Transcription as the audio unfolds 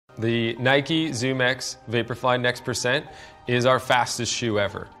The Nike ZoomX VaporFly NEXT is our fastest shoe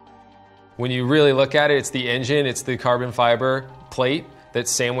ever. When you really look at it, it's the engine, it's the carbon fiber plate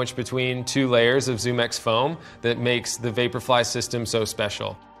that's sandwiched between two layers of ZoomX foam that makes the VaporFly system so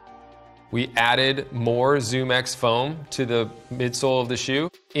special. We added more ZoomX foam to the midsole of the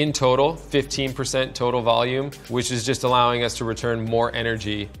shoe. In total, 15% total volume, which is just allowing us to return more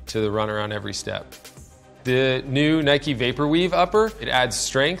energy to the runner on every step. The new Nike Vaporweave upper, it adds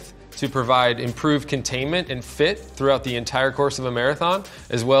strength to provide improved containment and fit throughout the entire course of a marathon,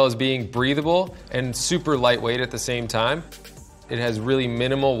 as well as being breathable and super lightweight at the same time. It has really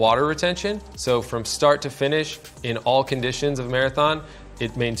minimal water retention, so from start to finish, in all conditions of marathon,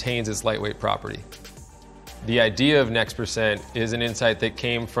 it maintains its lightweight property. The idea of NEXT% is an insight that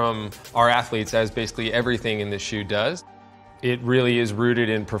came from our athletes, as basically everything in this shoe does. It really is rooted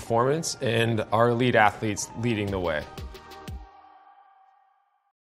in performance and our elite athletes leading the way.